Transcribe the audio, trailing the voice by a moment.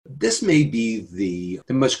This may be the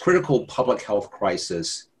most critical public health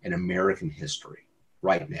crisis in American history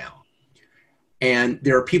right now. And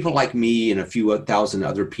there are people like me and a few thousand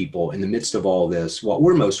other people in the midst of all this. What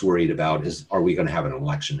we're most worried about is, are we going to have an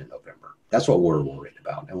election in November? That's what we're worried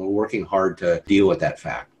about. And we're working hard to deal with that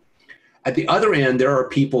fact. At the other end, there are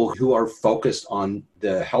people who are focused on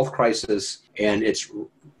the health crisis and its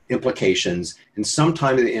implications. And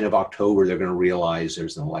sometime at the end of October, they're going to realize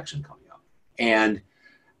there's an election coming up. And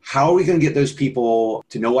how are we going to get those people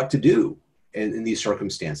to know what to do in these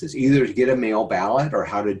circumstances, either to get a mail ballot or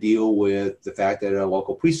how to deal with the fact that a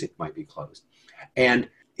local precinct might be closed? And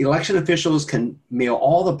election officials can mail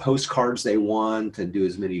all the postcards they want and do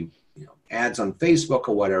as many ads on Facebook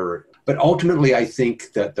or whatever. But ultimately, I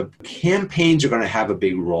think that the campaigns are going to have a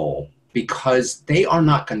big role because they are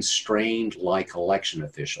not constrained like election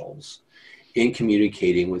officials in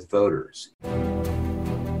communicating with voters.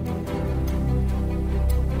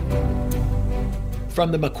 From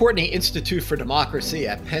the McCourtney Institute for Democracy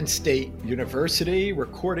at Penn State University,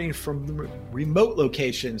 recording from remote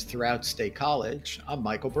locations throughout State College, I'm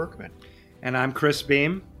Michael Berkman. And I'm Chris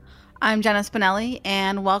Beam. I'm Jenna Spinelli,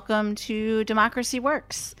 and welcome to Democracy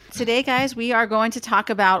Works. Today, guys, we are going to talk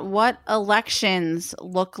about what elections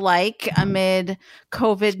look like amid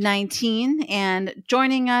COVID-19. And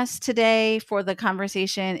joining us today for the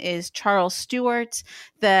conversation is Charles Stewart,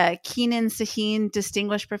 the Kenan Sahin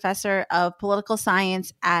Distinguished Professor of Political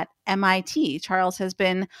Science at MIT. Charles has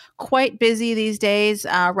been quite busy these days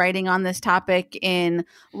writing on this topic in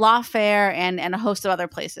Lawfare and a host of other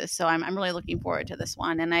places. So I'm really looking forward to this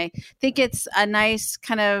one. And I think it's a nice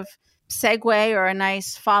kind of segue or a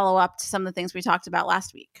nice follow-up to some of the things we talked about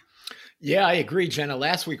last week. Yeah, I agree, Jenna.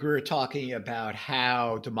 Last week we were talking about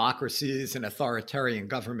how democracies and authoritarian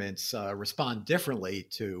governments respond differently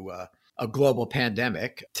to a global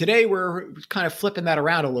pandemic. Today, we're kind of flipping that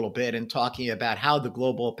around a little bit and talking about how the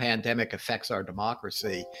global pandemic affects our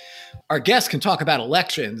democracy. Our guests can talk about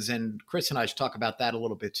elections, and Chris and I should talk about that a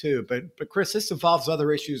little bit too. But Chris, this involves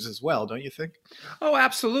other issues as well, don't you think? Oh,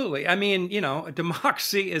 absolutely. I mean,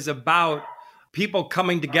 democracy is about people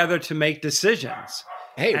coming together to make decisions.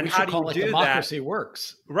 Hey, and we should call it Democracy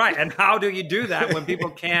Works. Right. And how do you do that when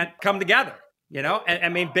people can't come together? And I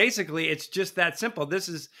mean, basically, it's just that simple. This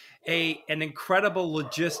is an incredible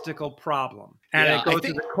logistical problem, and it goes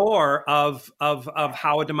to the core of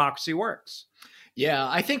how a democracy works. Yeah,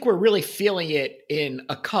 I think we're really feeling it in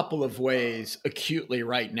a couple of ways acutely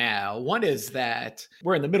right now. One is that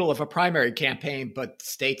we're in the middle of a primary campaign, but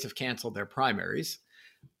states have canceled their primaries.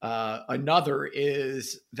 Another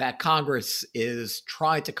is that Congress is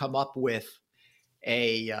trying to come up with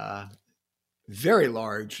a very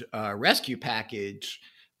large rescue package,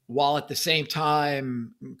 while at the same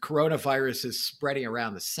time, coronavirus is spreading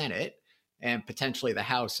around the Senate and potentially the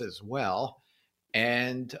House as well.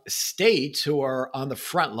 And states who are on the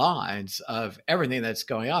front lines of everything that's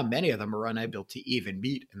going on, many of them are unable to even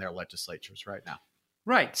meet in their legislatures right now.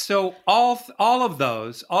 Right. So all of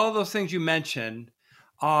those things you mentioned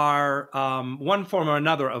are one form or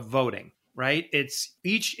another of voting. Right? It's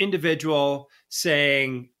each individual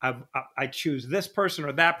saying, I choose this person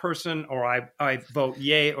or that person, or I vote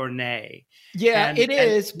yay or nay. Yeah, it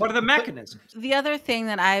is. What are the mechanisms? The other thing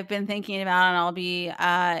that I've been thinking about, and I'll be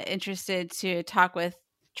interested to talk with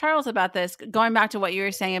Charles about this, going back to what you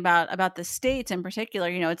were saying about the states in particular,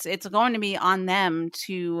 it's going to be on them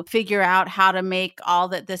to figure out how to make all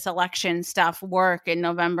this election stuff work in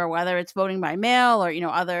November, whether it's voting by mail or,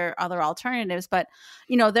 other alternatives. But,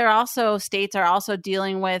 states are also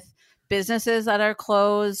dealing with businesses that are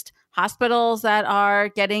closed, hospitals that are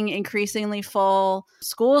getting increasingly full,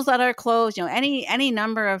 schools that are closed, any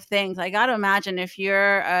number of things. I got to imagine if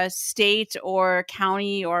you're a state or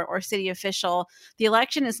county or city official, the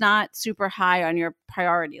election is not super high on your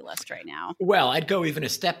priority list right now. Well, I'd go even a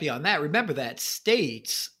step beyond that. Remember that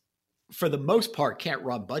states, for the most part, can't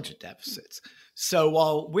run budget deficits. So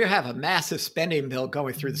while we have a massive spending bill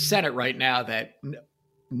going through the Senate right now that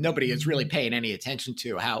nobody is really paying any attention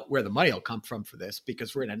to where the money will come from for this,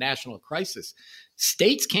 because we're in a national crisis.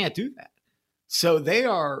 States can't do that. So they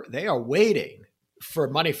are waiting for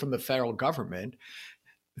money from the federal government.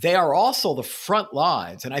 They are also the front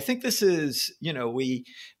lines. And I think this is, we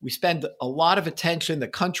spend a lot of attention. The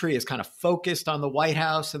country is kind of focused on the White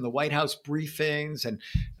House and the White House briefings. And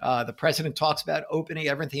the president talks about opening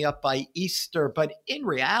everything up by Easter. But in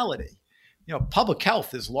reality, public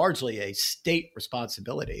health is largely a state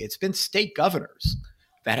responsibility. It's been state governors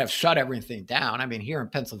that have shut everything down. I mean, here in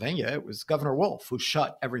Pennsylvania, it was Governor Wolf who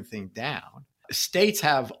shut everything down. states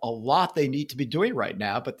have a lot they need to be doing right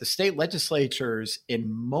now, but the state legislatures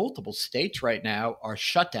in multiple states right now are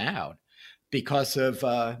shut down because of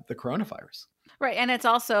the coronavirus. Right. And it's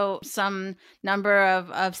also some number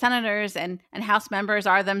of senators and House members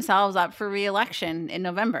are themselves up for re-election in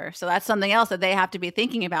November. So that's something else that they have to be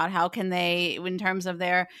thinking about. How can they, in terms of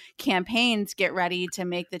their campaigns, get ready to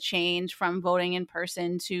make the change from voting in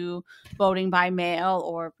person to voting by mail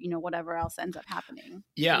or, whatever else ends up happening?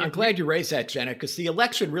 Yeah, I'm glad you raised that, Jenna, because the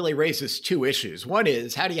election really raises two issues. One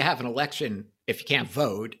is, how do you have an election if you can't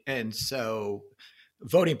vote? And so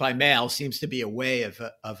voting by mail seems to be a way of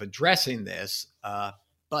addressing this,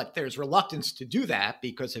 but there's reluctance to do that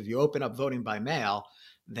because if you open up voting by mail,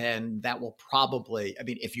 then that will probably,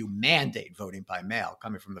 if you mandate voting by mail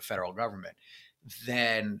coming from the federal government,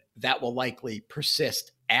 then that will likely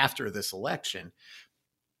persist after this election.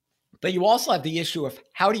 But you also have the issue of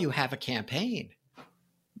how do you have a campaign?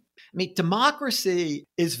 Democracy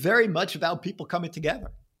is very much about people coming together.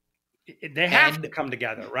 They have to come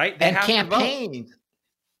together, right? They and have campaigns. To vote.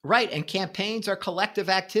 Right. And campaigns are collective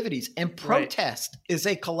activities and protest is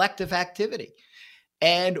a collective activity.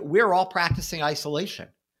 And we're all practicing isolation.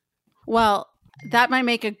 Well, that might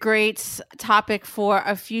make a great topic for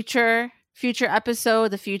a future episode,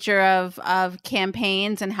 the future of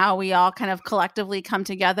campaigns and how we all kind of collectively come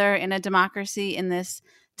together in a democracy in this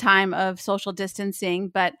time of social distancing.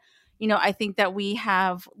 But I think that we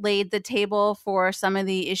have laid the table for some of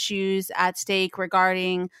the issues at stake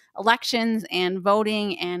regarding elections and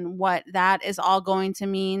voting and what that is all going to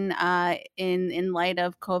mean in light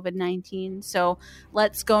of COVID-19. So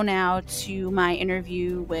let's go now to my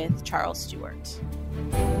interview with Charles Stewart.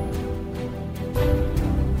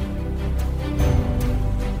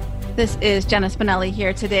 This is Jenna Spinelli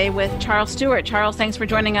here today with Charles Stewart. Charles, thanks for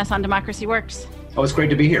joining us on Democracy Works. Oh, it's great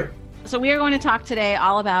to be here. So we are going to talk today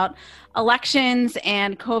all about elections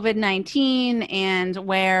and COVID-19 and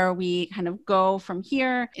where we kind of go from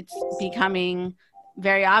here. It's becoming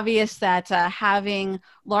very obvious that having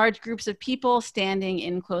large groups of people standing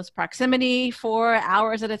in close proximity for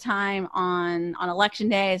hours at a time on election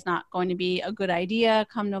day is not going to be a good idea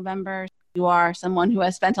come November. You are someone who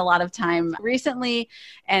has spent a lot of time recently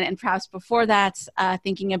and perhaps before that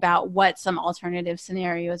thinking about what some alternative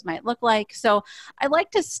scenarios might look like. So I'd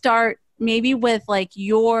like to start maybe with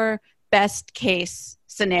your best case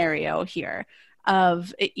scenario here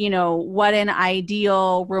of, what an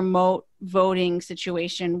ideal remote voting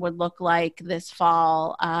situation would look like this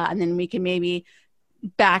fall. And then we can maybe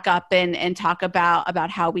back up and talk about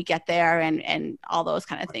how we get there and all those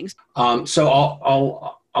kind of things.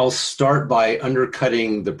 So I'll start by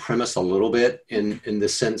undercutting the premise a little bit in the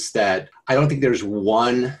sense that I don't think there's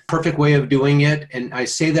one perfect way of doing it. And I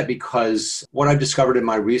say that because what I've discovered in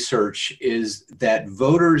my research is that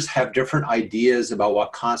voters have different ideas about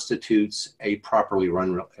what constitutes a properly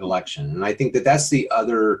run election. And I think that that's the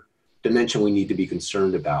other dimension we need to be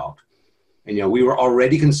concerned about. And, we were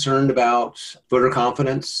already concerned about voter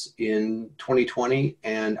confidence in 2020,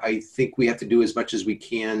 and I think we have to do as much as we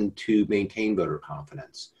can to maintain voter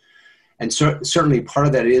confidence. And certainly part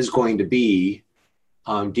of that is going to be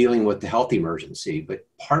dealing with the health emergency, but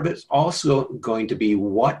part of it's also going to be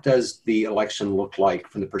what does the election look like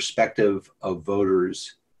from the perspective of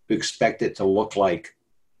voters who expect it to look like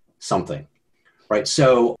something. Right.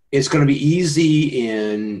 So it's going to be easy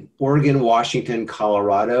in Oregon, Washington,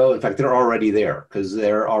 Colorado. In fact, they're already there because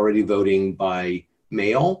they're already voting by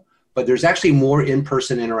mail. But there's actually more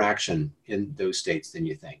in-person interaction in those states than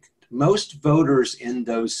you think. Most voters in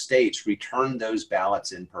those states return those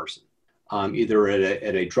ballots in person, either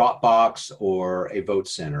at a drop box or a vote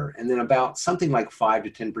center. And then about something like 5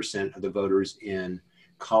 to 10% of the voters in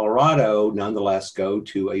Colorado nonetheless go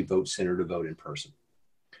to a vote center to vote in person.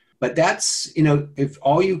 But that's, if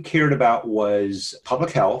all you cared about was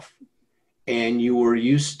public health and you were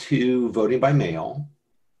used to voting by mail,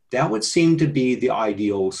 that would seem to be the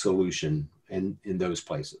ideal solution in those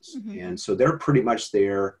places. Mm-hmm. And so they're pretty much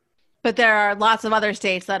there. But there are lots of other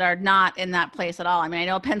states that are not in that place at all. I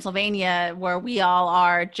know Pennsylvania, where we all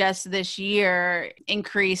are, just this year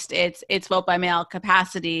increased its vote by mail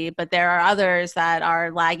capacity, but there are others that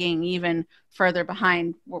are lagging even further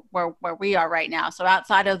behind where we are right now. So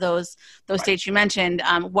outside of those states you mentioned,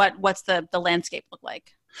 what's the landscape look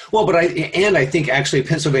like? Well, but I think actually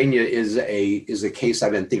Pennsylvania is a case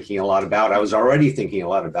I've been thinking a lot about. I was already thinking a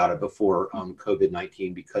lot about it before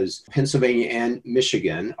COVID-19 because Pennsylvania and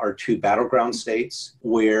Michigan are two battleground states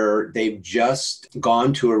where they've just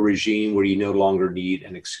gone to a regime where you no longer need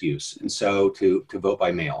an excuse, and so to vote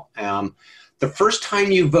by mail. The first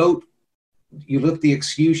time you vote, you look at the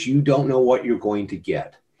excuse, you don't know what you're going to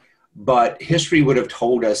get. But history would have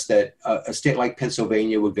told us that a state like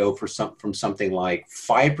Pennsylvania would go from something like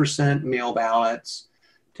 5% mail ballots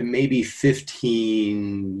to maybe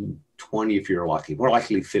 15, 20 if you're lucky, more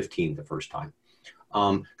likely 15 the first time.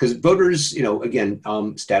 Because voters, again,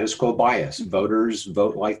 status quo bias, voters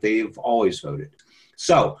vote like they've always voted.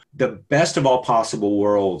 So the best of all possible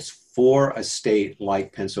worlds for a state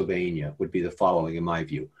like Pennsylvania would be the following, in my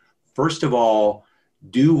view. First of all,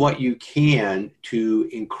 do what you can to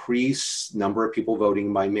increase number of people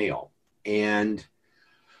voting by mail, and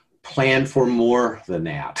plan for more than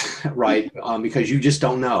that, right? Because you just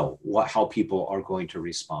don't know how people are going to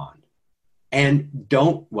respond. And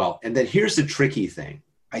then here's the tricky thing.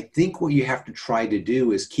 I think what you have to try to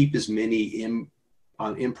do is keep as many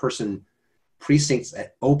in-person precincts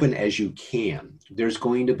open as you can. There's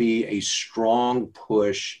going to be a strong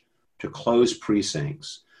push to close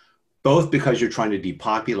precincts, both because you're trying to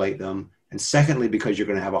depopulate them, and secondly, because you're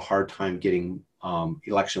going to have a hard time getting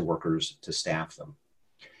election workers to staff them.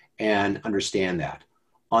 And understand that.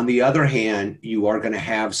 On the other hand, you are going to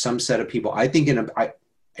have some set of people. I think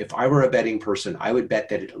if I were a betting person, I would bet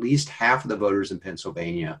that at least half of the voters in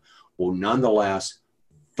Pennsylvania will nonetheless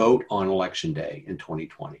vote on election day in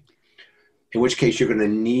 2020. In which case, you're going to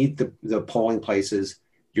need the polling places.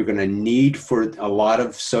 You're going to need for a lot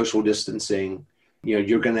of social distancing.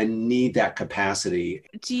 You're going to need that capacity.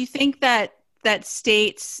 Do you think that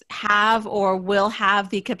states have or will have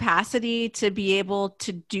the capacity to be able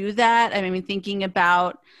to do that? I mean, thinking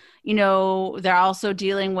about, they're also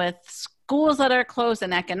dealing with schools that are closed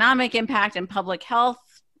and economic impact and public health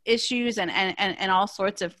issues and all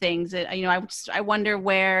sorts of things. I wonder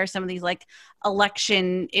where some of these like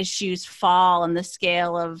election issues fall on the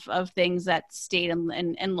scale of things that state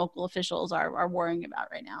and local officials are worrying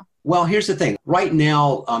about right now. Well, here's the thing. Right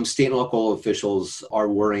now, state and local officials are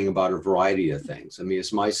worrying about a variety of things. I mean,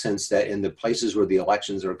 it's my sense that in the places where the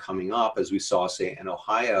elections are coming up, as we saw, say, in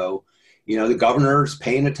Ohio, the governor's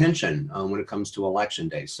paying attention when it comes to election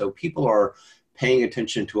day. So people are paying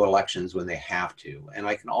attention to elections when they have to. And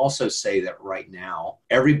I can also say that right now,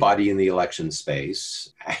 everybody in the election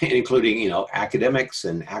space, including, academics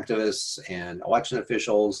and activists and election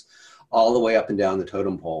officials, all the way up and down the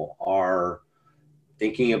totem pole, are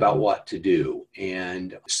thinking about what to do.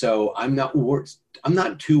 And so I'm not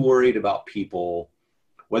too worried about people,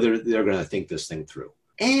 whether they're going to think this thing through.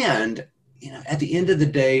 And, at the end of the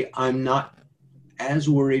day, I'm not as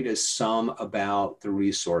worried as some about the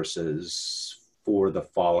resources for the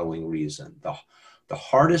following reason. The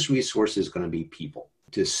hardest resource is going to be people,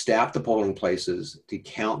 to staff the polling places, to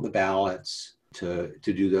count the ballots, to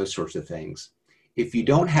do those sorts of things. If you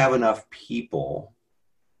don't have enough people,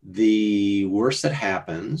 the worst that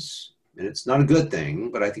happens, and it's not a good thing,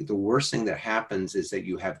 but I think the worst thing that happens is that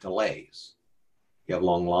you have delays. You have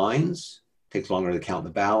long lines, it takes longer to count the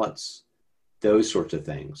ballots, those sorts of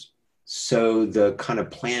things. So the kind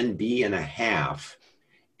of plan B and a half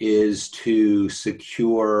is to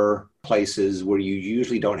secure places where you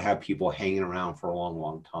usually don't have people hanging around for a long,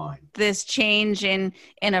 long time. This change in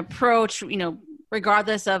approach,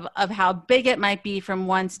 regardless of how big it might be from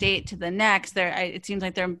one state to the next, it seems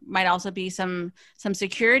like there might also be some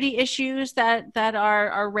security issues that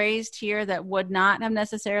are raised here that would not have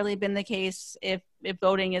necessarily been the case if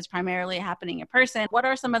voting is primarily happening in person. What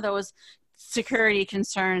are some of those security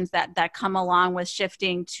concerns that come along with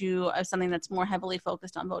shifting to something that's more heavily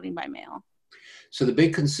focused on voting by mail? So the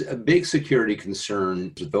big security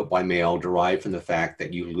concern with vote by mail derived from the fact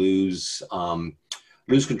that you lose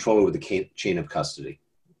control over the chain of custody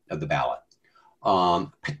of the ballot,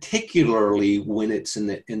 particularly when it's in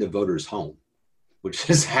the voter's home, which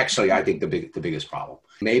is actually, I think, the biggest problem.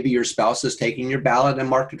 Maybe your spouse is taking your ballot and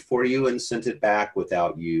marked it for you and sent it back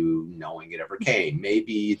without you knowing it ever came.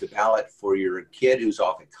 Maybe the ballot for your kid who's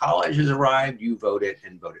off at college has arrived, you vote it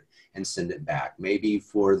and send it back. Maybe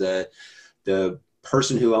for the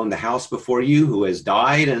person who owned the house before you who has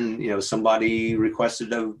died and somebody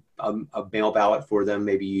requested a mail ballot for them,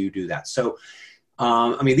 maybe you do that. So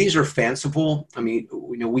these are fanciful.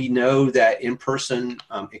 We know that in-person,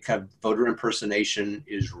 kind of voter impersonation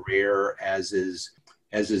is rare, as is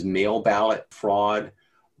mail ballot fraud.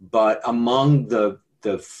 But among the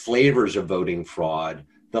flavors of voting fraud,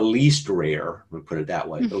 the least rare, we'll put it that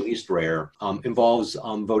way, the least rare involves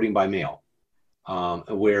voting by mail,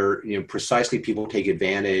 where precisely people take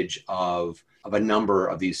advantage of a number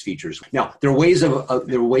of these features. Now, there are ways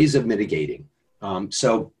of mitigating.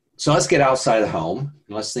 So let's get outside the home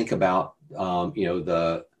and let's think about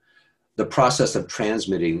the process of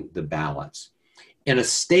transmitting the ballots. In a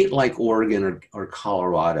state like Oregon or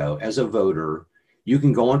Colorado, as a voter, you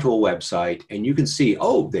can go onto a website and you can see,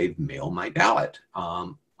 oh, they've mailed my ballot.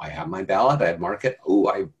 I have my ballot, I mark it. Oh,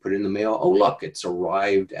 I put it in the mail. Oh, look, it's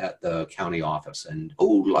arrived at the county office. And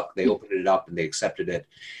oh, look, they opened it up and they accepted it,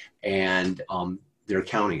 and they're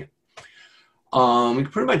counting it. We can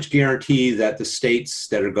pretty much guarantee that the states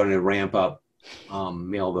that are going to ramp up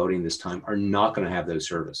mail voting this time are not going to have those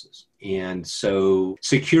services. And so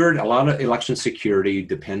a lot of election security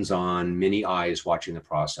depends on many eyes watching the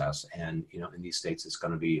process. And, in these states, it's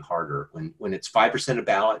going to be harder. When it's 5% of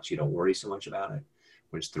ballots, you don't worry so much about it.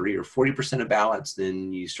 When it's 30 or 40% of ballots,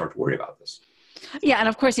 then you start to worry about this. Yeah. And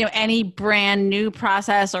of course, any brand new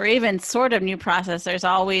process or even sort of new process, there's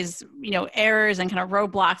always, errors and kind of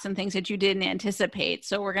roadblocks and things that you didn't anticipate.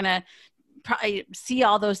 So we're going to probably see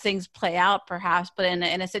all those things play out perhaps, but in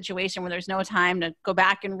a situation where there's no time to go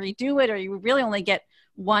back and redo it, or you really only get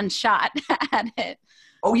one shot at it.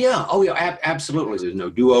 Oh yeah. Absolutely. There's no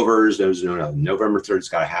do-overs. There's no November 3rd's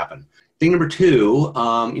got to happen. Thing number two,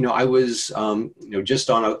 I was, just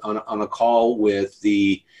on a call with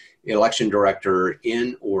the election director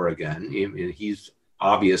in Oregon, and he's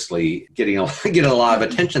obviously getting a lot of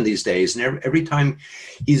attention these days. And every time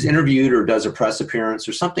he's interviewed or does a press appearance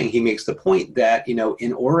or something, he makes the point that,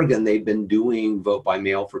 in Oregon, they've been doing vote by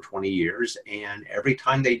mail for 20 years. And every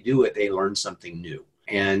time they do it, they learn something new.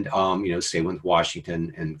 And, same with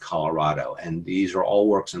Washington and Colorado. And these are all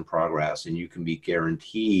works in progress. And you can be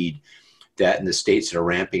guaranteed that in the states that are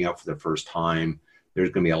ramping up for the first time, there's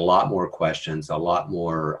going to be a lot more questions, a lot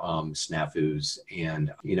more snafus.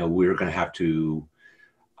 And, we're going to have to,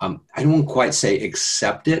 I don't quite say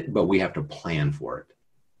accept it, but we have to plan for it.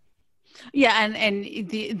 Yeah. And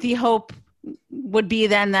the hope would be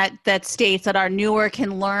then that states that are newer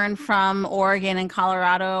can learn from Oregon and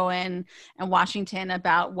Colorado and Washington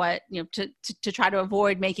about what, to try to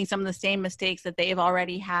avoid making some of the same mistakes that they've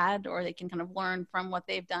already had, or they can kind of learn from what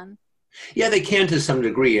they've done. Yeah, they can to some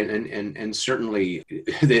degree, and certainly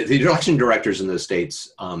the election directors in those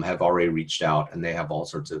states have already reached out, and they have all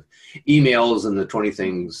sorts of emails and the 20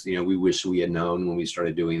 things we wish we had known when we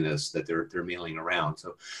started doing this that they're mailing around.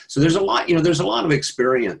 So there's a lot there's a lot of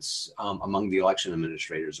experience among the election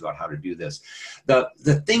administrators about how to do this.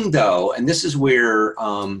 The thing though, and this is where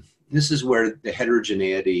the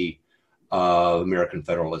heterogeneity of American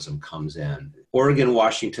federalism comes in. Oregon,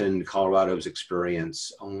 Washington, Colorado's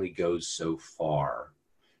experience only goes so far.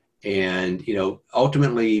 And,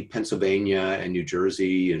 ultimately Pennsylvania and New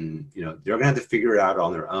Jersey and, they're going to have to figure it out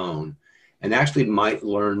on their own, and actually might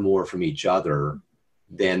learn more from each other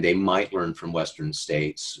than they might learn from Western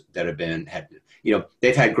states that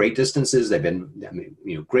they've had great distances. They've been,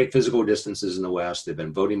 great physical distances in the West. They've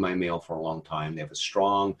been voting by mail for a long time. They have a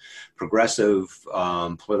strong progressive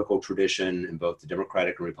political tradition in both the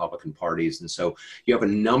Democratic and Republican parties. And so you have a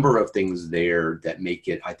number of things there that make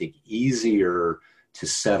it, I think, easier to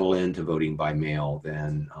settle into voting by mail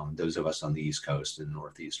than those of us on the East Coast and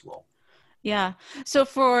Northeast will. Yeah. So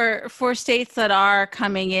for states that are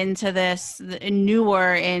coming into this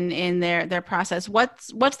newer in their process, what's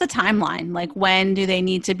the timeline? Like, when do they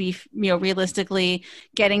need to be, realistically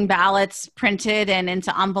getting ballots printed and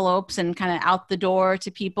into envelopes and kind of out the door to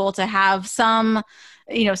people to have some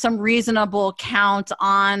reasonable count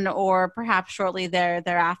on, or perhaps shortly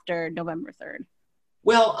thereafter, November 3rd?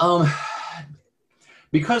 Well,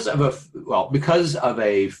 because of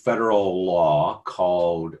a federal law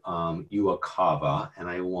called UOCAVA, and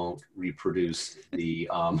I won't reproduce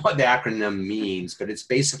what the acronym means, but it's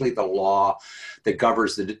basically the law that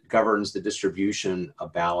governs the distribution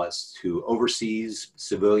of ballots to overseas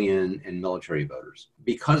civilian and military voters.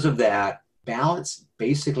 Because of that, ballots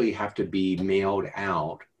basically have to be mailed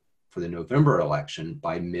out for the November election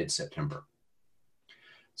by mid-September.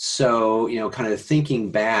 So, kind of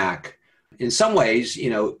thinking back, in some ways, you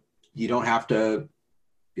don't have to,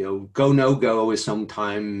 go no-go is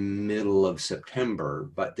sometime middle of September,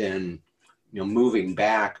 but then, moving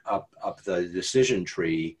back up the decision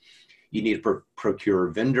tree, you need to procure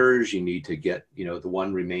vendors, you need to get, the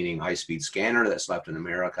one remaining high-speed scanner that's left in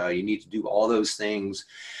America, you need to do all those things.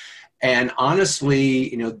 And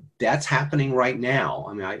honestly, that's happening right now.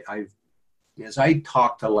 I mean, as I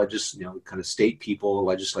talk to kind of state people,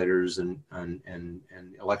 legislators, and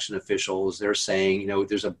election officials, they're saying,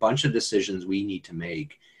 there's a bunch of decisions we need to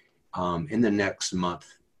make in the next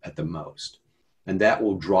month at the most, and that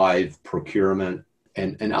will drive procurement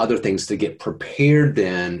and other things to get prepared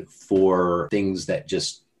then for things that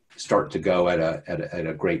just start to go at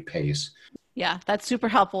a great pace. Yeah, that's super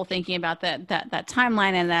helpful thinking about that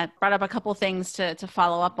timeline, and that brought up a couple things to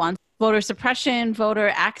follow up on. voter suppression,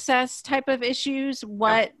 voter access type of issues?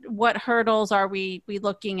 What hurdles are we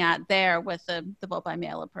looking at there with the vote by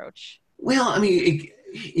mail approach? Well, I mean,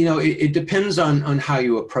 it depends on how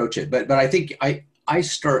you approach it, but I think I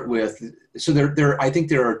start with, so I think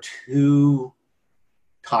there are two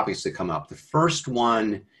topics that come up. The first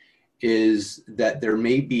one is that there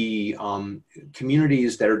may be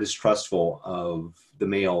communities that are distrustful of the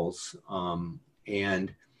mails,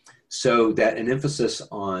 and so that an emphasis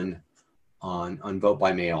on vote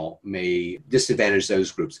by mail may disadvantage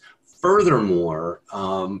those groups. Furthermore,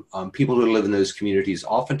 people who live in those communities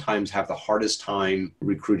oftentimes have the hardest time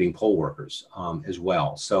recruiting poll workers as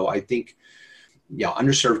well. So I think,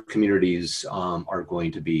 underserved communities are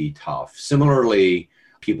going to be tough. Similarly,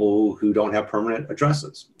 people who don't have permanent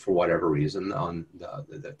addresses for whatever reason, on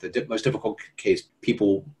the most difficult case,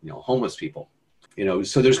 people, homeless people.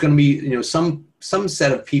 So there's going to be, some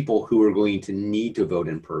set of people who are going to need to vote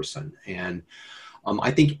in person. And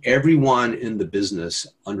I think everyone in the business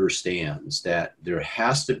understands that there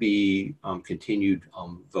has to be continued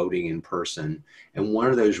voting in person. And one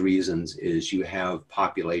of those reasons is you have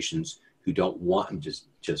populations who don't want,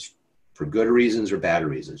 just for good reasons or bad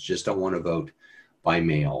reasons, just don't want to vote by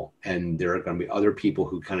mail. And there are going to be other people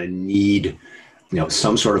who kind of need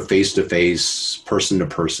some sort of face-to-face,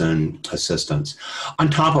 person-to-person assistance.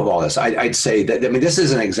 On top of all this, I'd say that, this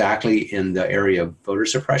isn't exactly in the area of voter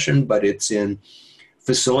suppression, but it's in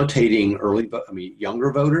facilitating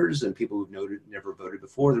younger voters and people who've never voted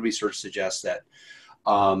before. The research suggests that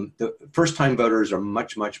the first-time voters are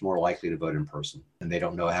much, much more likely to vote in person, and they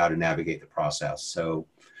don't know how to navigate the process. So,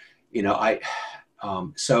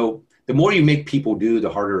 so the more you make people do, the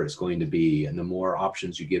harder it's going to be, and the more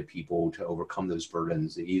options you give people to overcome those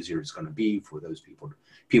burdens, the easier it's going to be for those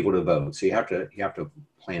people to vote. So you have to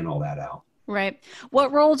plan all that out. Right.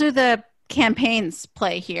 What role do the campaigns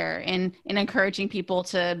play here in encouraging people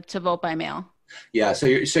to vote by mail? Yeah, so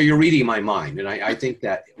you're reading my mind, and I think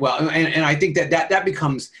that, well, and I think that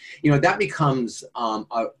becomes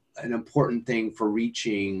an important thing for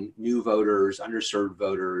reaching new voters, underserved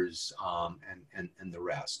voters, and the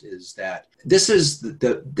rest, is that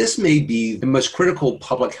this may be the most critical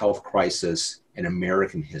public health crisis in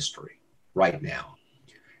American history right now.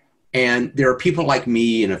 And there are people like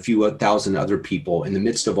me and a few thousand other people in the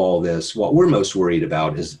midst of all this. What we're most worried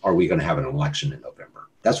about is, are we going to have an election in November?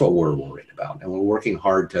 That's what we're worried about, and we're working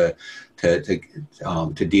hard to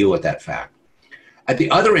deal with that fact. At the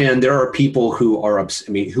other end, there are people who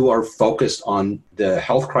are focused on the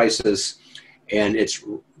health crisis and its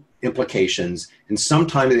implications. And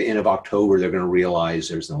sometime at the end of October, they're going to realize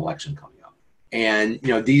there's an election coming up. And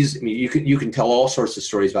you can tell all sorts of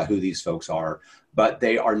stories about who these folks are, but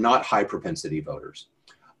they are not high propensity voters.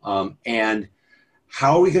 And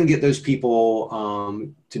how are we going to get those people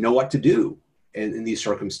to know what to do in these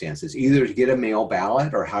circumstances, either to get a mail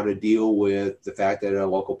ballot or how to deal with the fact that a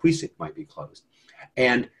local precinct might be closed?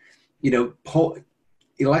 And,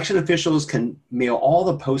 election officials can mail all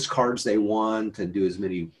the postcards they want and do as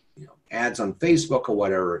many, ads on Facebook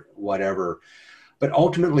or whatever. But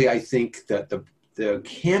ultimately, I think that the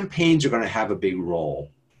campaigns are going to have a big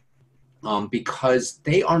role because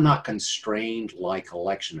they are not constrained like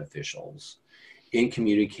election officials in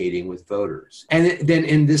communicating with voters. And then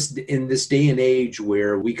in this day and age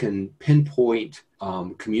where we can pinpoint,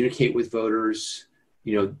 communicate with voters,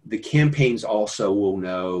 the campaigns also will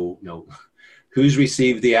know, who's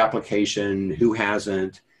received the application, who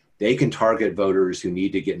hasn't. They can target voters who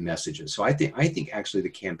need to get messages. So I think actually the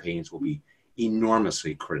campaigns will be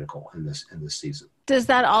enormously critical in this season. Does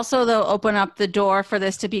that also, though, open up the door for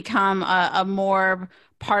this to become a more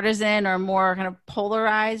partisan or more kind of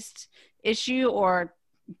polarized issue, or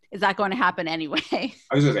is that going to happen anyway?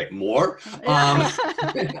 I was going to say more.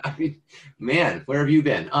 Man, where have you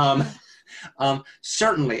been?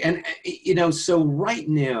 Certainly. And, so right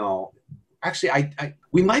now, actually,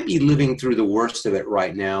 we might be living through the worst of it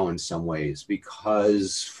right now in some ways,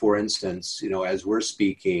 because, for instance, as we're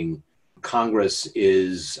speaking, Congress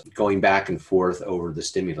is going back and forth over the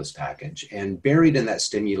stimulus package, and buried in that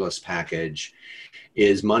stimulus package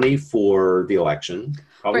is money for the election.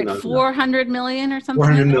 Probably right, 400 million or something.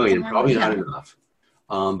 400 million, probably not enough,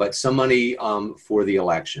 but some money for the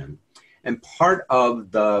election. And part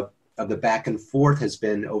of the back and forth has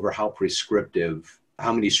been over how prescriptive,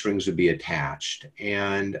 how many strings would be attached.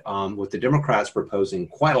 And with the Democrats proposing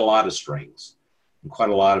quite a lot of strings and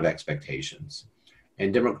quite a lot of expectations,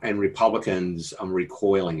 and Republicans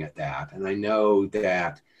recoiling at that. And I know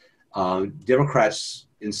that Democrats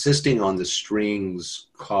insisting on the strings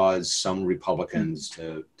caused some Republicans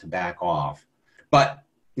to back off. But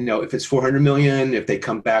if it's 400 million, if they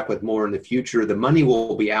come back with more in the future, the money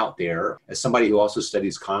will be out there. As somebody who also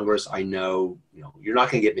studies Congress, I know, you're not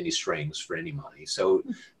going to get many strings for any money. So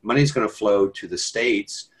money is going to flow to the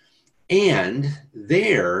states. And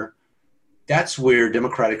that's where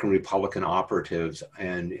Democratic and Republican operatives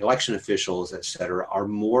and election officials, et cetera, are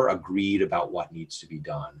more agreed about what needs to be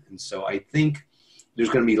done. And so I think there's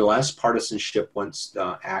going to be less partisanship once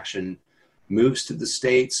the action moves to the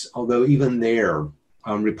states, although even there,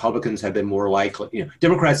 Republicans have been more likely,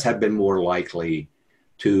 Democrats have been more likely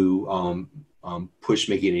to push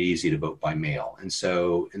making it easy to vote by mail. And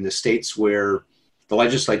so in the states where the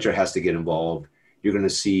legislature has to get involved, you're going to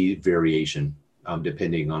see variation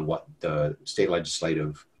depending on what the state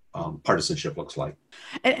legislative partisanship looks like.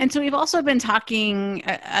 And so we've also been talking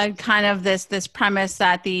kind of this premise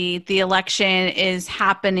that the election is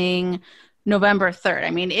happening November 3rd. I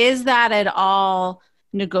mean, is that at all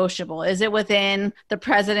negotiable? Is it within the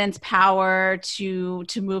president's power to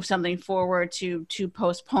move something forward, to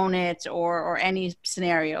postpone it, or any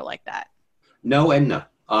scenario like that? No and no.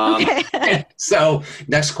 Okay. So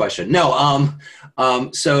next question. No.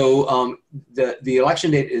 The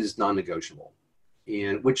election date is non-negotiable,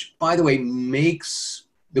 and which, by the way, makes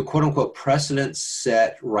the quote unquote precedent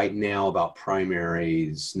set right now about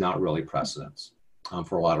primaries not really precedents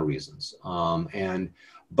for a lot of reasons.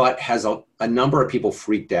 But has a number of people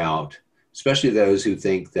freaked out, especially those who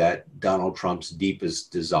think that Donald Trump's deepest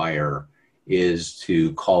desire is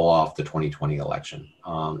to call off the 2020 election.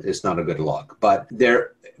 It's not a good look, but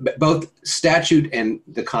both statute and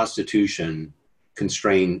the Constitution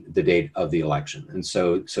constrain the date of the election. And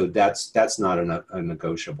so that's not a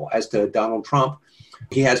negotiable. As to Donald Trump,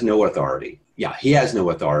 he has no authority. Yeah, he has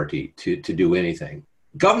no authority to do anything.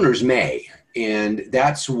 Governors may, and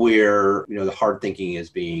that's where the hard thinking is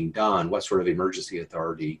being done. What sort of emergency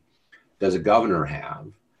authority does a governor have?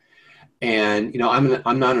 And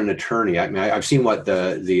I'm not an attorney. I mean, I've seen what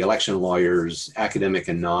the election lawyers, academic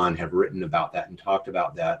and non, have written about that and talked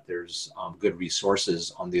about that. There's good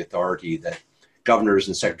resources on the authority that governors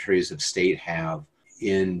and secretaries of state have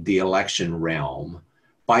in the election realm.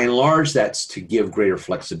 By and large, that's to give greater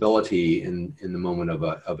flexibility in the moment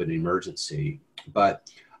of an emergency.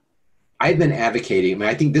 But I've been advocating,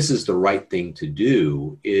 I think this is the right thing to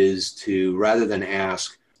do, is to, rather than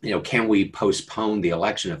ask, can we postpone the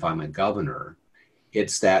election if I'm a governor?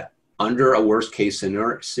 It's that under a worst case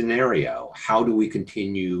scenario, how do we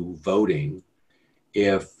continue voting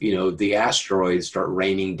if, the asteroids start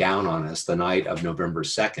raining down on us the night of November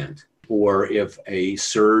 2nd, or if a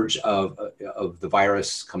surge of the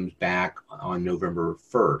virus comes back on November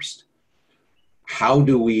 1st? How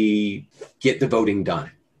do we get the voting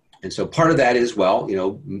done? And so part of that is,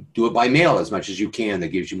 do it by mail as much as you can. That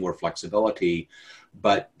gives you more flexibility.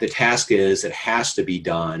 But the task is, it has to be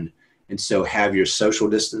done. And so have your social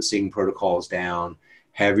distancing protocols down,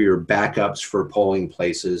 have your backups for polling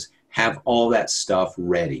places, have all that stuff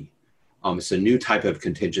ready. It's a new type of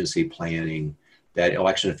contingency planning that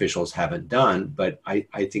election officials haven't done. But I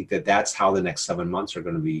think that's how the next 7 months are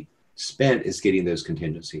going to be spent, is getting those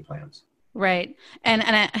contingency plans. Right. And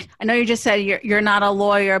I know you just said you're not a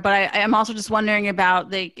lawyer, but I am also just wondering about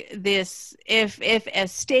this, if a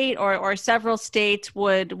state or several states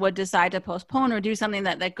would decide to postpone or do something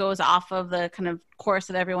that goes off of the kind of course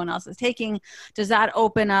that everyone else is taking, does that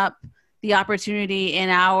open up the opportunity in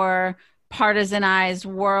our partisanized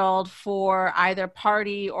world for either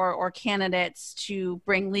party or candidates to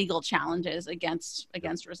bring legal challenges against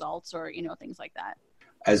results or, things like that?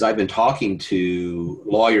 As I've been talking to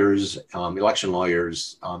lawyers, election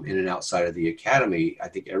lawyers in and outside of the academy, I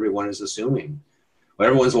think everyone is assuming,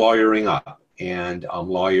 everyone's lawyering up, and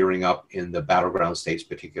lawyering up in the battleground states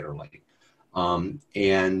particularly,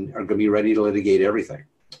 and are going to be ready to litigate everything.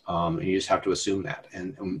 And you just have to assume that.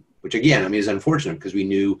 And which again, is unfortunate, because we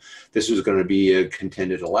knew this was going to be a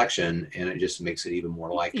contended election, and it just makes it even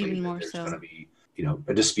more likely that there's going to be,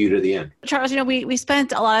 a dispute at the end. Charles, we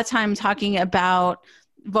spent a lot of time talking about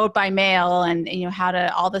vote by mail and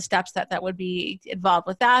all the steps that would be involved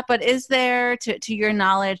with that. But is there, to your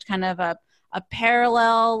knowledge, kind of a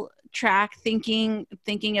parallel track thinking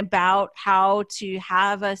about how to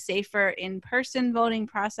have a safer in-person voting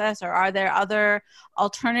process, or are there other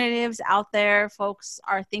alternatives out there folks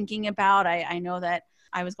are thinking about? I know that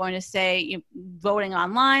I was going to say voting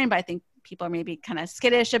online, but I think people are maybe kind of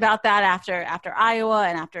skittish about that after Iowa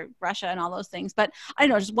and after Russia and all those things. But I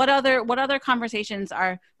don't know, just what other conversations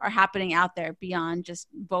are happening out there beyond just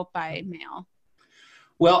vote by mail?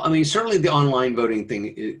 Well, certainly the online voting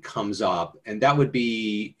thing, it comes up, and that would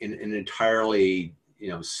be an entirely,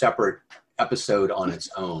 separate episode on its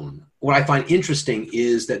own. What I find interesting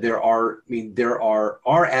is that there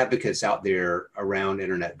are advocates out there around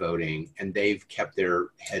internet voting, and they've kept their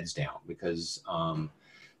heads down because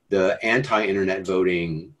the anti-internet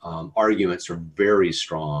voting arguments are very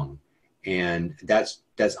strong, and that's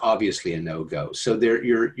obviously a no-go. So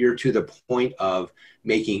you're to the point of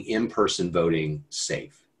making in-person voting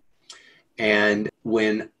safe. And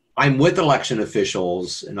when I'm with election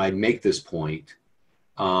officials and I make this point,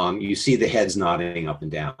 you see the heads nodding up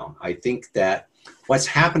and down. I think that what's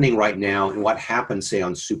happening right now and what happened, say,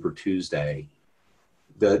 on Super Tuesday,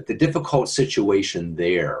 the difficult situation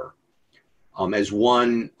there, as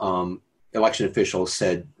one election official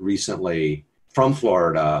said recently from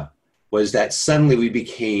Florida, was that suddenly we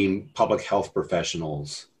became public health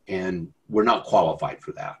professionals and we're not qualified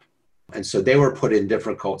for that. And so they were put in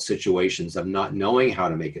difficult situations of not knowing how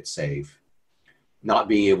to make it safe, not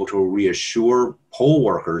being able to reassure poll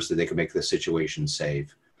workers that they could make the situation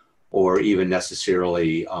safe, or even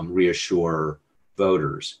necessarily reassure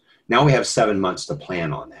voters. Now we have 7 months to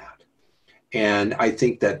plan on that. And I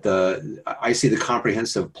think that I see the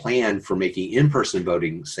comprehensive plan for making in-person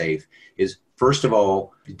voting safe is, first of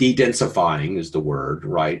all, de-densifying is the word,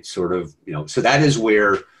 right? Sort of, so that is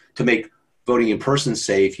where, to make voting in person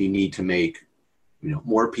safe, you need to make,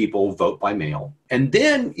 more people vote by mail. And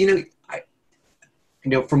then,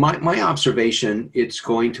 from my observation, it's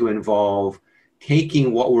going to involve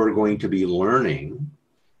taking what we're going to be learning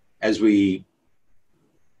as we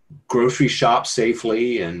grocery shop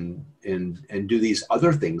safely and do these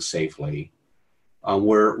other things safely,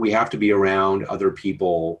 where we have to be around other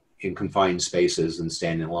people in confined spaces and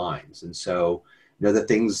stand in lines. And so, the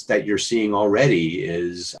things that you're seeing already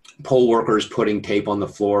is poll workers putting tape on the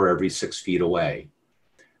floor every 6 feet away.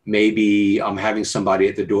 Maybe having somebody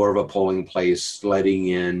at the door of a polling place letting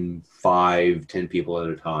in 5-10 people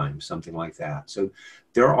at a time, something like that. So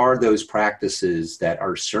there are those practices that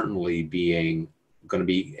are certainly going to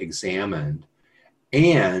be examined.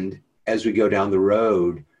 And as we go down the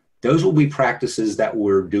road, those will be practices that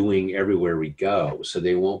we're doing everywhere we go. So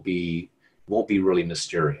they won't be really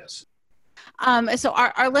mysterious. So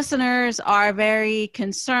our listeners are very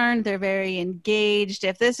concerned. They're very engaged.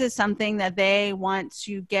 If this is something that they want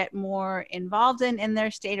to get more involved in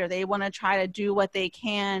their state, or they want to try to do what they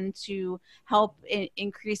can to help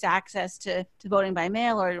increase access to voting by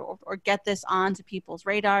mail, or get this onto people's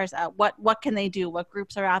radars, what can they do? What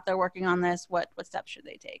groups are out there working on this? What steps should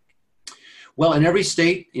they take? Well, in every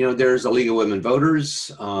state, there's a League of Women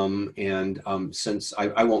Voters, and since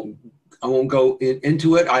I won't go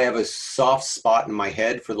into it. I have a soft spot in my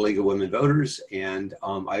head for the League of Women Voters, and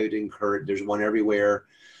I would encourage, there's one everywhere,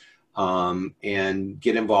 and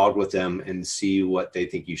get involved with them and see what they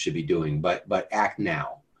think you should be doing. But act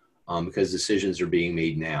now, because decisions are being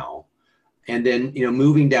made now. And then,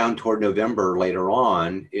 moving down toward November later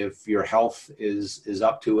on, if your health is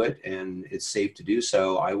up to it and it's safe to do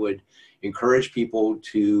so, I would encourage people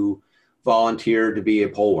to volunteer to be a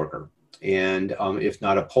poll worker. And if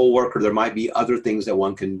not a poll worker, there might be other things that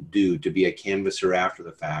one can do to be a canvasser after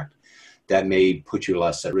the fact that may put you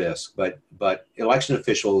less at risk. But election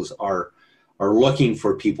officials are looking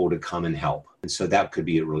for people to come and help. And so that could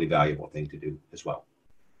be a really valuable thing to do as well.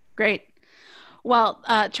 Great. Well,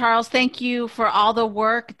 Charles, thank you for all the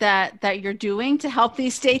work that you're doing to help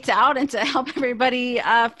these states out and to help everybody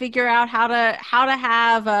figure out how to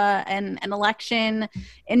have an election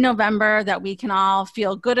in November that we can all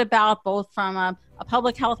feel good about, both from a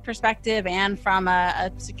public health perspective and from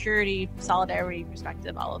a security, solidarity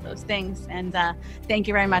perspective, all of those things. And thank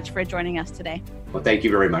you very much for joining us today. Well, thank you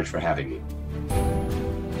very much for having me.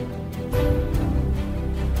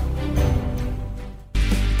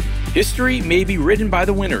 History may be written by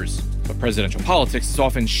the winners, but presidential politics is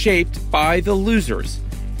often shaped by the losers.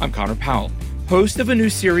 I'm Connor Powell, host of a new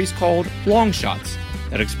series called Long Shots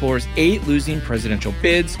that explores 8 losing presidential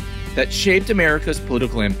bids that shaped America's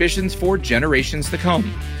political ambitions for generations to come.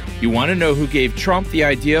 You want to know who gave Trump the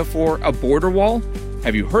idea for a border wall?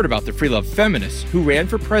 Have you heard about the free love feminists who ran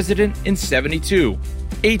for president in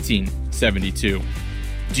 1872?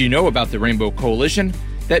 Do you know about the Rainbow Coalition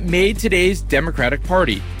that made today's Democratic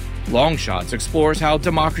Party? Long Shots explores how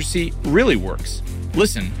democracy really works.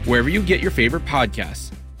 Listen wherever you get your favorite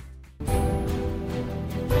podcasts.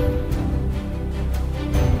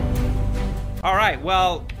 All right.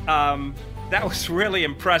 Well, that was really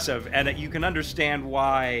impressive. And you can understand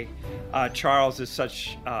why Charles is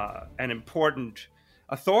such an important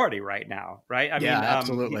authority right now, right? I mean,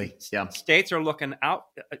 absolutely. States are looking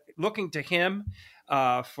to him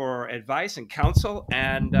for advice and counsel.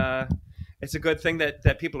 And it's a good thing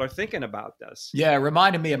that people are thinking about this. Yeah, it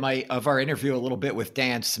reminded me of our interview a little bit with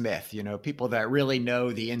Dan Smith, people that really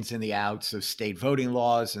know the ins and the outs of state voting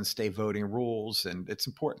laws and state voting rules. And it's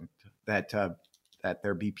important that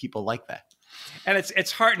there be people like that. And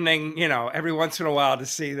it's heartening, every once in a while to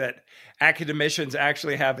see that academicians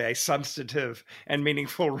actually have a substantive and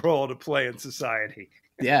meaningful role to play in society.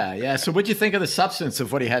 Yeah. So what'd you think of the substance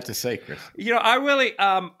of what he had to say, Chris? I really,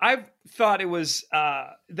 I thought it was,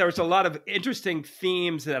 there was a lot of interesting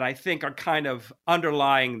themes that I think are kind of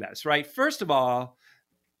underlying this, right? First of all,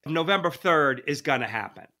 November 3rd is going to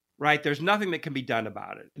happen, right? There's nothing that can be done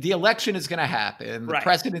about it. The election is going to happen. The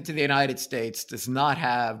president of the United States does not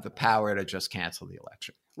have the power to just cancel the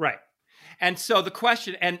election. Right. And so the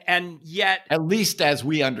question, and yet... At least as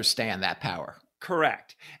we understand that power.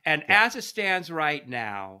 Correct. And as it stands right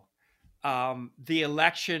now, the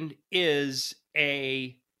election is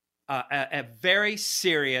a very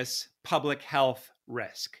serious public health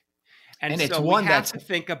risk. And it's so one we have to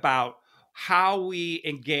think about how we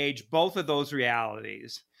engage both of those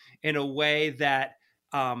realities in a way that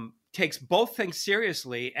takes both things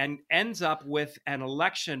seriously and ends up with an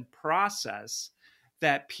election process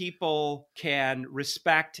that people can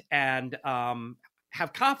respect and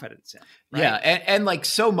have confidence in. Right? Yeah. And like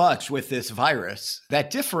so much with this virus that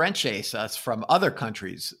differentiates us from other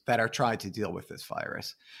countries that are trying to deal with this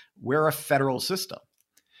virus. We're a federal system.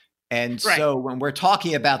 And so when we're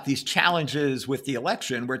talking about these challenges with the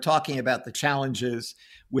election, we're talking about the challenges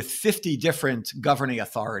with 50 different governing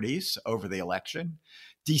authorities over the election,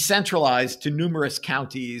 decentralized to numerous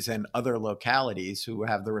counties and other localities who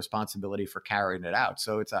have the responsibility for carrying it out.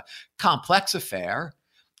 So it's a complex affair.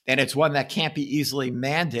 And it's one that can't be easily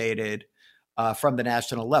mandated from the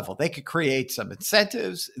national level. They could create some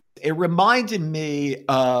incentives. It reminded me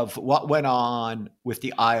of what went on with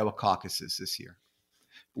the Iowa caucuses this year,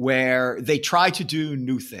 where they tried to do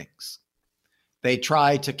new things. They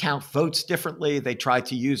tried to count votes differently. They tried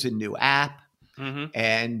to use a new app. Mm-hmm.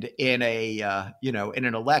 And in in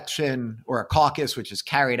an election or a caucus, which is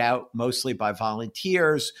carried out mostly by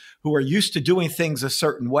volunteers who are used to doing things a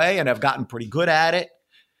certain way and have gotten pretty good at it,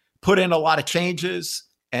 put in a lot of changes,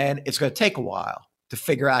 and it's going to take a while to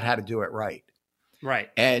figure out how to do it right. Right.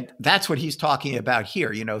 And that's what he's talking about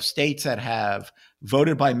here. States that have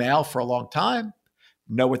voted by mail for a long time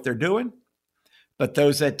know what they're doing, but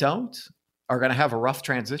those that don't are going to have a rough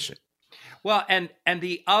transition. Well, and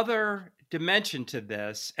the other dimension to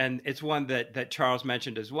this, and it's one that Charles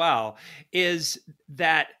mentioned as well, is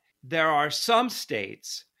that there are some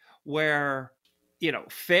states where,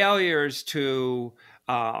 failures to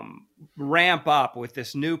ramp up with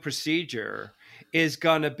this new procedure is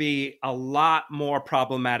going to be a lot more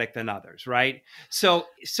problematic than others, right? So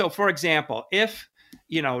for example, if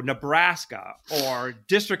Nebraska or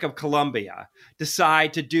District of Columbia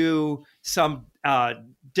decide to do some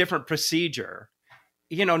different procedure,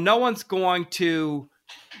 no one's going to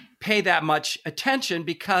pay that much attention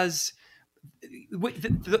because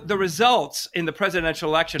the results in the presidential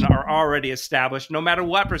election are already established no matter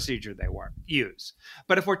what procedure they use.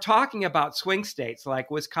 But if we're talking about swing states like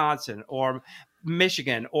Wisconsin or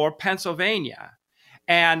Michigan or Pennsylvania,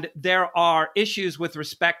 and there are issues with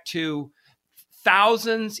respect to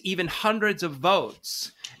thousands, even hundreds of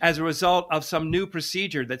votes as a result of some new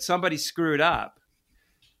procedure that somebody screwed up,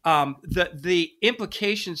 the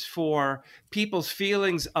implications for people's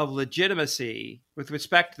feelings of legitimacy with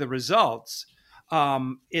respect to the results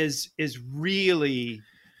is really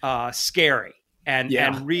scary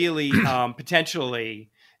and really potentially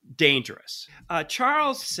dangerous.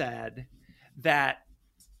 Charles said that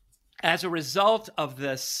as a result of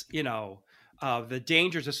this, the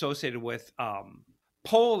dangers associated with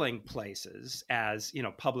polling places as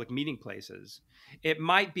public meeting places, it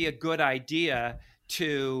might be a good idea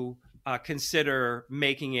to consider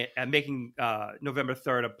making November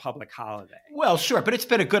 3rd a public holiday. Well, sure, but it's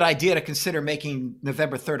been a good idea to consider making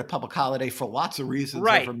November 3rd a public holiday for lots of reasons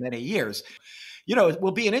over many years. It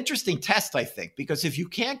will be an interesting test, I think, because if you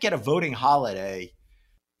can't get a voting holiday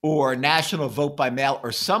or national vote by mail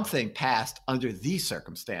or something passed under these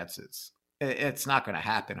circumstances, it's not going to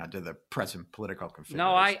happen under the present political configuration.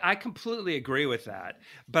 No, I completely agree with that.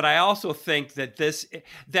 But I also think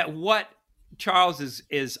that what Charles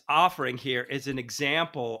is offering here is an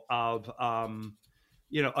example of,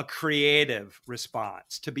 a creative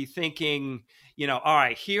response, to be thinking, all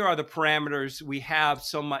right, here are the parameters. We have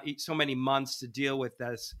so many months to deal with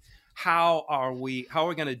this. How are we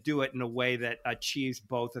going to do it in a way that achieves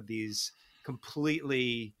both of these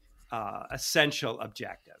completely essential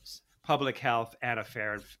objectives: public health and a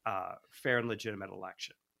fair and legitimate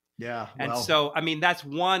election? Yeah. And so, I mean, that's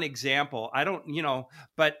one example. I don't,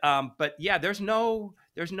 but yeah, there's no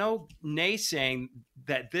naysaying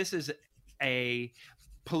that this is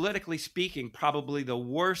politically speaking, probably the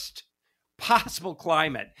worst possible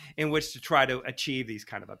climate in which to try to achieve these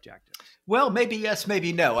kind of objectives. Well, maybe yes,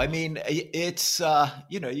 maybe no. I mean, it's,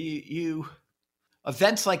 you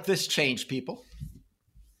events like this change people.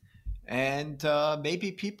 And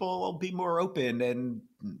maybe people will be more open and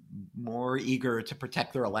more eager to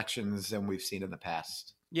protect their elections than we've seen in the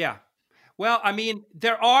past. Yeah. Well, I mean,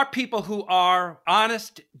 there are people who are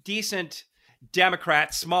honest, decent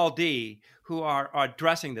Democrats, small d, who are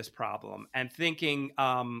addressing this problem and thinking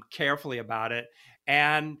carefully about it.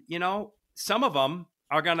 And, some of them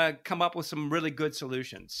are going to come up with some really good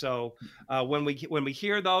solutions. So when we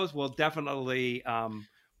hear those, we'll definitely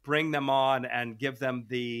bring them on and give them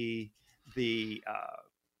the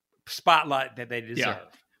spotlight that they deserve. Yeah.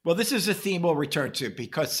 Well, this is a theme we'll return to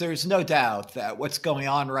because there's no doubt that what's going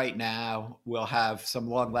on right now will have some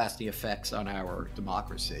long-lasting effects on our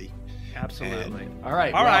democracy. Absolutely. And, all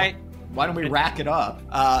right. Why don't we rack it up?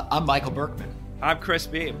 I'm Michael Berkman. I'm Chris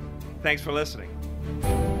Beam. Thanks for listening.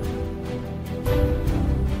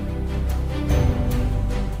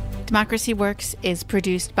 Democracy Works is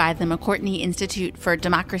produced by the McCourtney Institute for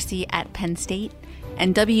Democracy at Penn State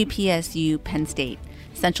and WPSU Penn State,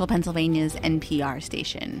 Central Pennsylvania's NPR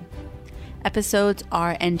station. Episodes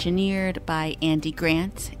are engineered by Andy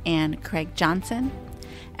Grant and Craig Johnson,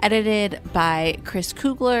 edited by Chris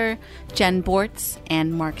Kugler, Jen Bortz,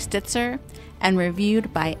 and Mark Stitzer, and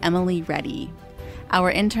reviewed by Emily Reddy. Our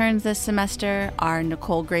interns this semester are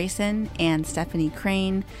Nicole Grayson and Stephanie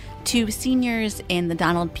Crane, two seniors in the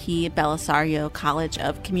Donald P. Belisario College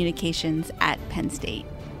of Communications at Penn State.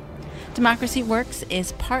 Democracy Works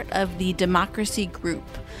is part of the Democracy Group,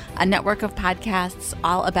 a network of podcasts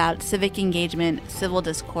all about civic engagement, civil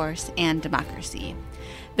discourse, and democracy.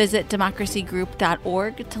 Visit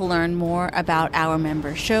democracygroup.org to learn more about our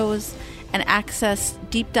member shows and access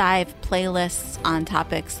deep dive playlists on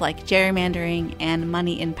topics like gerrymandering and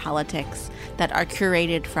money in politics that are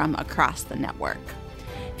curated from across the network.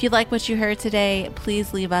 If you like what you heard today,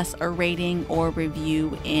 please leave us a rating or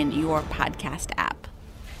review in your podcast app.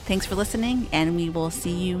 Thanks for listening, and we will see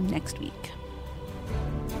you next week.